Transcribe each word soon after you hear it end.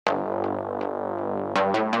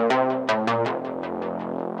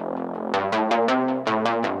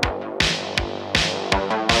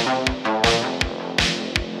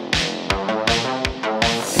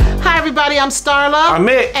I'm Starla. I'm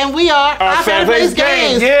Mik. And we are our Bézier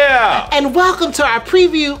Games. Yeah. And welcome to our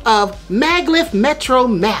preview of Maglev Metro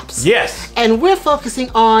Maps. Yes. And we're focusing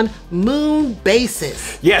on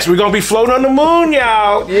Moonbases. Yes, we're going to be floating on the moon,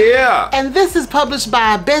 y'all. Yeah. And this is published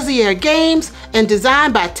by Bézier Games and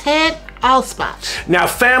designed by Ted Alspach. Now,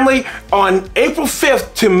 family, on April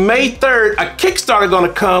 5th to May 3rd, a Kickstarter going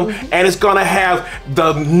to come, and it's going to have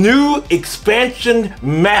the new expansion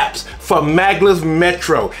maps for Maglev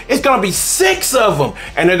Metro. It's going to be 6 of them,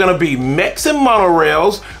 and they're going to be mechs and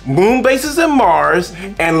monorails, moon bases in Mars,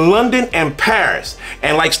 and London and Paris.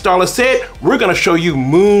 And like Starla said, we're going to show you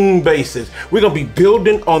moon bases. We're going to be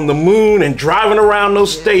building on the moon and driving around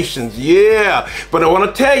those stations. Yeah. But I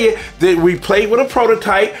want to tell you that we played with a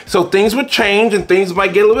prototype, so things would change and things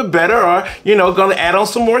might get a little bit better, or, you know, gonna add on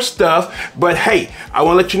some more stuff. But hey, I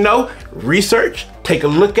want to let you know, research, take a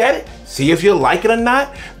look at it, see if you like it or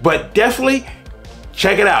not, but definitely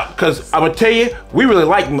check it out, because I'm gonna tell you, we really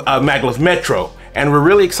like Maglev Metro, and we're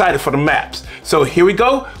really excited for the maps. So here we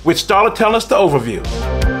go with Starla telling us the overview.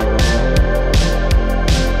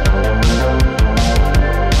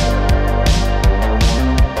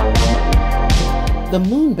 The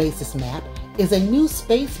Moonbases map is a new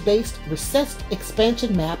space-based recessed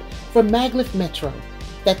expansion map for Maglev Metro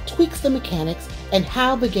that tweaks the mechanics and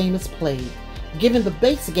how the game is played, giving the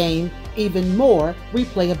base game even more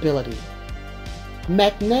replayability.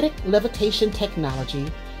 Magnetic Levitation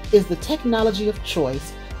technology is the technology of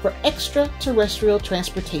choice for extraterrestrial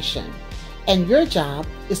transportation, and your job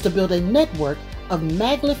is to build a network of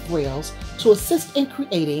maglev rails to assist in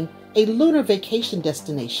creating a lunar vacation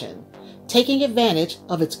destination, taking advantage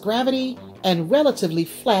of its gravity and relatively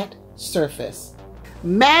flat surface.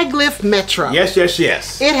 Maglev Metro. Yes, yes,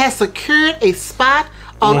 yes. It has secured a spot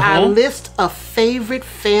on our list of favorite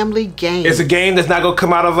family games. It's a game that's not going to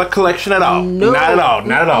come out of a collection at all. No. Not at all.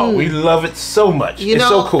 Not at all. We love it so much. You it's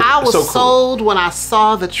know, so cool. I was so cool. sold when I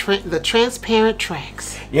saw the transparent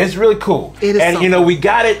tracks. Yeah, it's really cool. It is and so you know, cool. we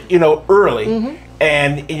got it, you know, early,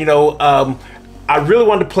 and you know, I really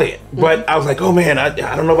wanted to play it, but I was like, oh man, I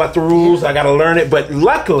don't know about the rules. I got to learn it. But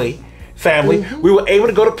luckily, family, we were able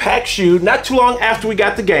to go to PAX U not too long after we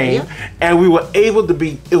got the game, and we were able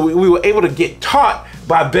to get taught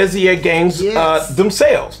by Bézier Games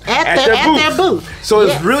themselves at their booth. So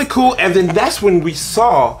it's really cool. And then that's when we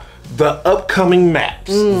saw the upcoming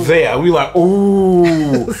maps there. We were like,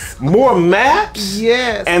 ooh, more maps?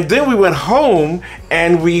 Yes. And then we went home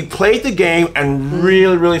and we played the game and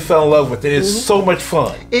really fell in love with it. It's so much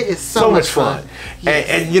fun. It is so much fun. Yes.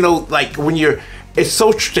 And you know, like when it's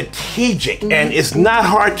so strategic and it's not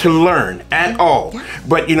hard to learn at all.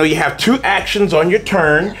 But you know, you have 2 actions on your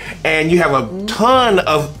turn and you have a ton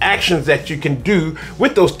of actions that you can do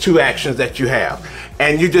with those 2 actions that you have.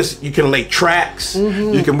 And you can lay tracks,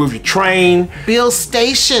 you can move your train, build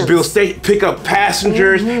stations, pick up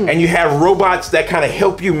passengers, and you have robots that kind of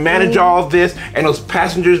help you manage all of this, and those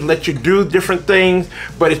passengers let you do different things.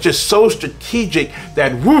 But it's just so strategic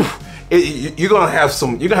that you're gonna have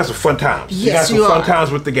some fun times. Yes, you got some fun times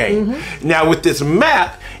with the game. Now with this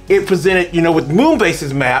map, it presented, you know, with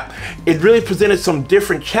Moonbases map, it really presented some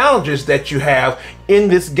different challenges that you have in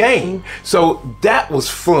this game. So that was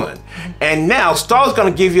fun. And now Starla's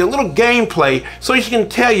gonna give you a little gameplay so she can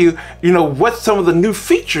tell you, you know, what some of the new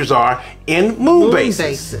features are in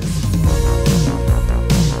Moonbases.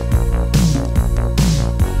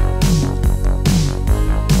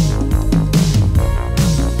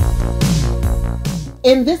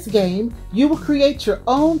 In this game, you will create your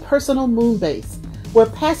own personal moon base where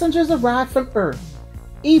passengers arrive from Earth,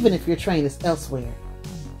 even if your train is elsewhere.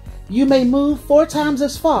 You may move 4 times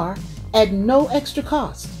as far at no extra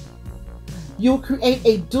cost. You'll create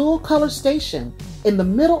a dual color station in the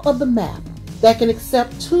middle of the map that can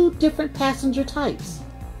accept 2 different passenger types.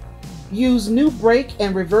 Use new brake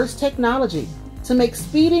and reverse technology to make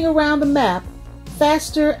speeding around the map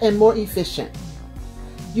faster and more efficient.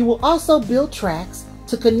 You will also build tracks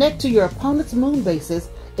to connect to your opponent's moon bases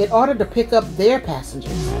in order to pick up their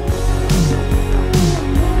passengers.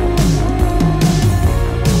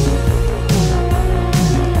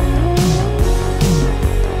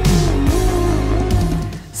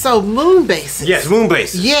 So Moonbases. Yes,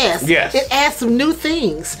 Moonbases. Yes. Yes. It adds some new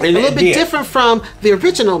things. And a little bit different from the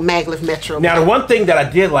original Maglev Metro. Now, the one thing that I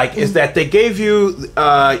did like is that they gave you,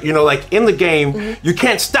 you know, like in the game, you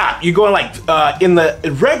can't stop. You're going like, in the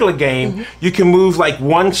regular game, you can move like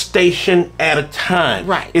 1 station at a time.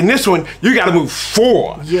 Right. In this one, you got to move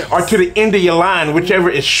 4 or to the end of your line, whichever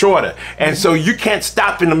is shorter. And so you can't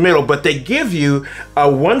stop in the middle, but they give you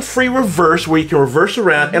 1 free reverse where you can reverse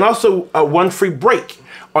around and also 1 free brake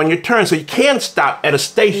on your turn, so you can stop at a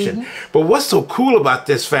station. But what's so cool about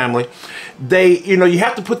this, family, you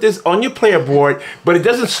have to put this on your player board, but it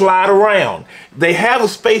doesn't slide around. They have a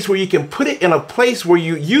space where you can put it in a place where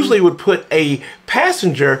you usually would put a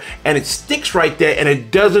passenger, and it sticks right there, and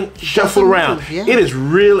it doesn't shuffle around. It is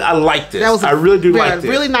really, I like this. I really do like this.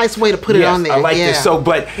 Really nice way to put it on there. I like this. So,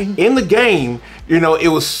 but in the game,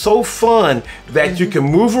 it was so fun that you can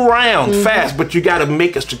move around fast, but you got to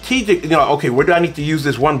make a strategic, okay, where do I need to use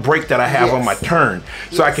this one break that I have on my turn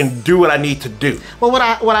so I can do what I need to do? Well, what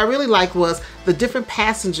I really liked was the different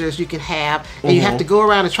passengers you can have, and you have to go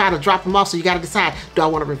around and try to drop them off. So you got to decide, do I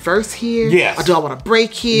want to reverse here? Or do I want to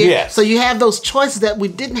brake here? So you have those choices that we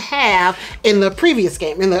didn't have in the previous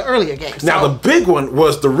game, in the earlier games. Now, the big one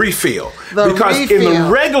was the refill. Because in the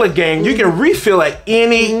regular game, you can refill at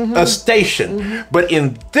any station. But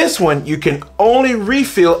in this one, you can only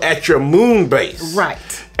refill at your moon base. Right.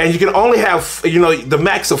 And you can only have, the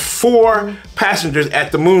max of 4 passengers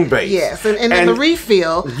at the moon base. Yes, and then the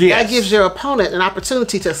refill, that gives your opponent an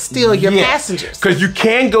opportunity to steal your passengers. Because you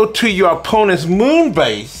can go to your opponent's moon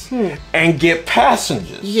base and get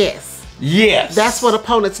passengers. Yes. That's what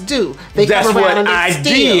opponents do. They come around and they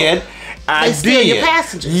steal. They steal your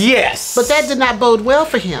passengers. Yes. But that did not bode well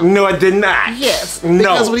for him. No, it did not. Yes.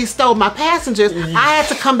 Because when he stole my passengers, I had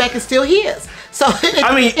to come back and steal his. So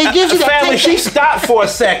it gives you that family, she stopped for a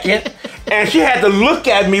second and she had to look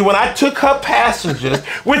at me when I took her passengers,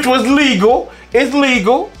 which was legal. It's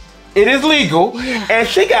legal. It is legal, and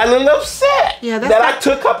she got a little upset that I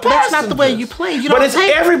took her passengers. That's not the way you play. You don't but it's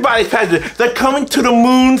everybody's passenger. They're coming to the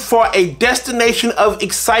moon for a destination of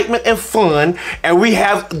excitement and fun, and we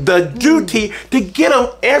have the duty to get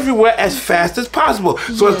them everywhere as fast as possible.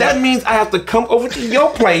 So if that means I have to come over to your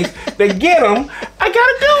place to get them, I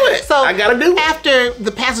gotta do it. So I gotta do it. After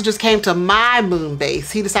the passengers came to my moon base,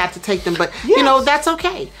 he decided to take them, but that's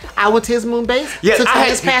okay. I went to his moon base, took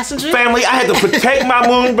his passengers. Family, I had to protect my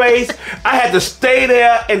moon base. I had to stay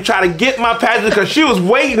there and try to get my passenger because she was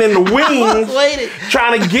waiting in the wings,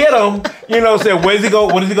 trying to get him. Saying, what is he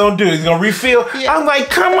going to do? He's going to refill? I'm like,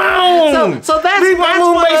 come on. So leave my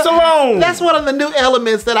moon base alone. That's one of the new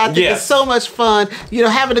elements that I think is so much fun.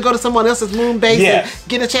 Having to go to someone else's moon base and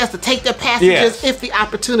get a chance to take their passengers if the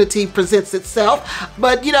opportunity presents itself.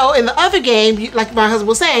 But, in the other game, like my husband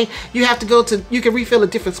was saying, you have to go to, you can refill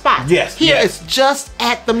at different spots. Here, it's just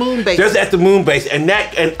at the moon base. Just at the moon base. And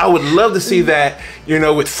I would love to see that,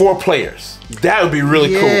 with 4 players. That would be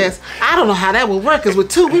really cool. I don't know how that would work because with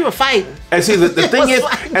 2 we were fighting. And see, the thing is,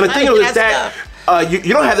 that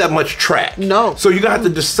you don't have that much track. No. So you're gonna have to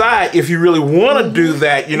decide if you really want to do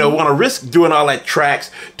that. Want to risk doing all that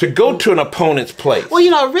tracks to go to an opponent's place.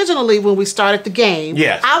 Well, originally when we started the game,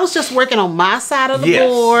 I was just working on my side of the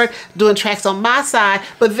board, doing tracks on my side.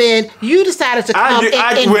 But then you decided to come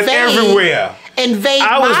I went everywhere.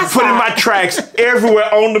 I was putting my tracks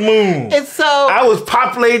everywhere on the moon. And so I was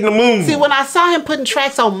populating the moon. See, when I saw him putting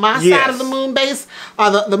tracks on my side of the moon base, or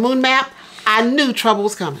the moon map, I knew trouble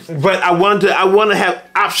was coming. But I want to have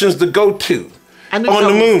options to go to. I knew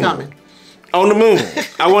trouble was coming. On the moon.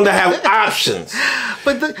 I want to have options.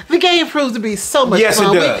 But the game proves to be so much fun. Yes,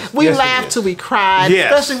 it does. We laughed till we cried,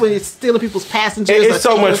 especially when you're stealing people's passengers. It's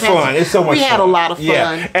so much fun. It's so much fun. We had a lot of fun.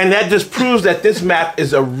 Yeah. And that just proves that this map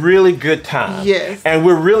is a really good time. Yes. And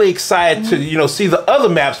we're really excited to see the other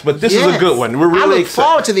maps, but this is a good one. We're really excited. I look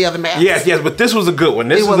forward to the other maps. Yes, but this was a good one.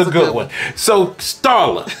 This was a good one. So,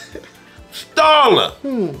 Starla. Starla.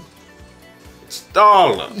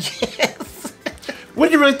 Yes. What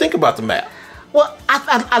do you really think about the map? Well,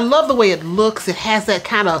 I love the way it looks. It has that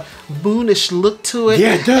kind of moonish look to it.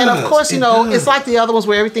 Yeah, it does. And of course, it's like the other ones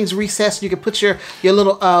where everything's recessed. You can put your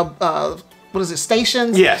little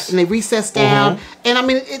stations? Yes. And they recess down. And I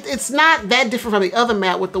mean, it's not that different from the other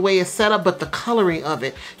map with the way it's set up, but the coloring of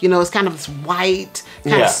it. It's kind of this white,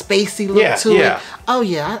 kind of spacey look to it. Oh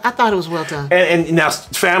yeah, I thought it was well done. And now,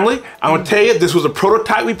 family, I'm gonna tell you, this was a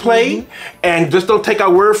prototype we played, and just don't take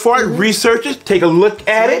our word for it. Research it, take a look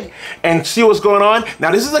at it, and see what's going on.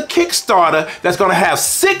 Now, this is a Kickstarter that's gonna have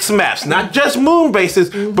 6 maps, not just moon bases,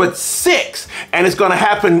 but 6, and it's gonna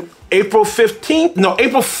happen April 5th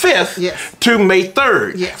to May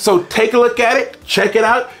 3rd. So take a look at it, check it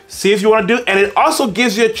out, see if you want to do it. And it also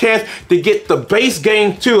gives you a chance to get the base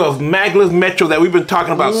game too of Maglev Metro that we've been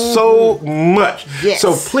talking about so much.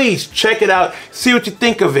 So please check it out, see what you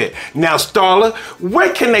think of it. Now, Starla,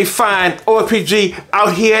 where can they find OFPG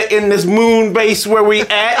out here in this moon base where we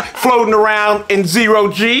at, floating around in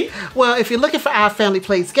 0G? Well, if you're looking for Our Family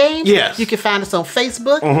Plays Games, you can find us on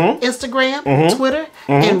Facebook, Instagram, Twitter,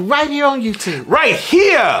 and right here on YouTube. Right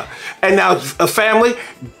here! And now, family,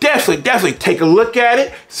 definitely take a look look at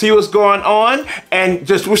it, see what's going on, and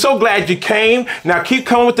just we're so glad you came. Now keep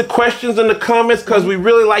coming with the questions and the comments because we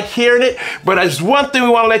really like hearing it. But there's one thing we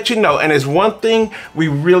want to let you know, and there's one thing we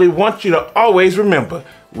really want you to always remember.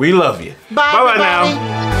 We love you. Bye, Bye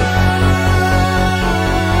now.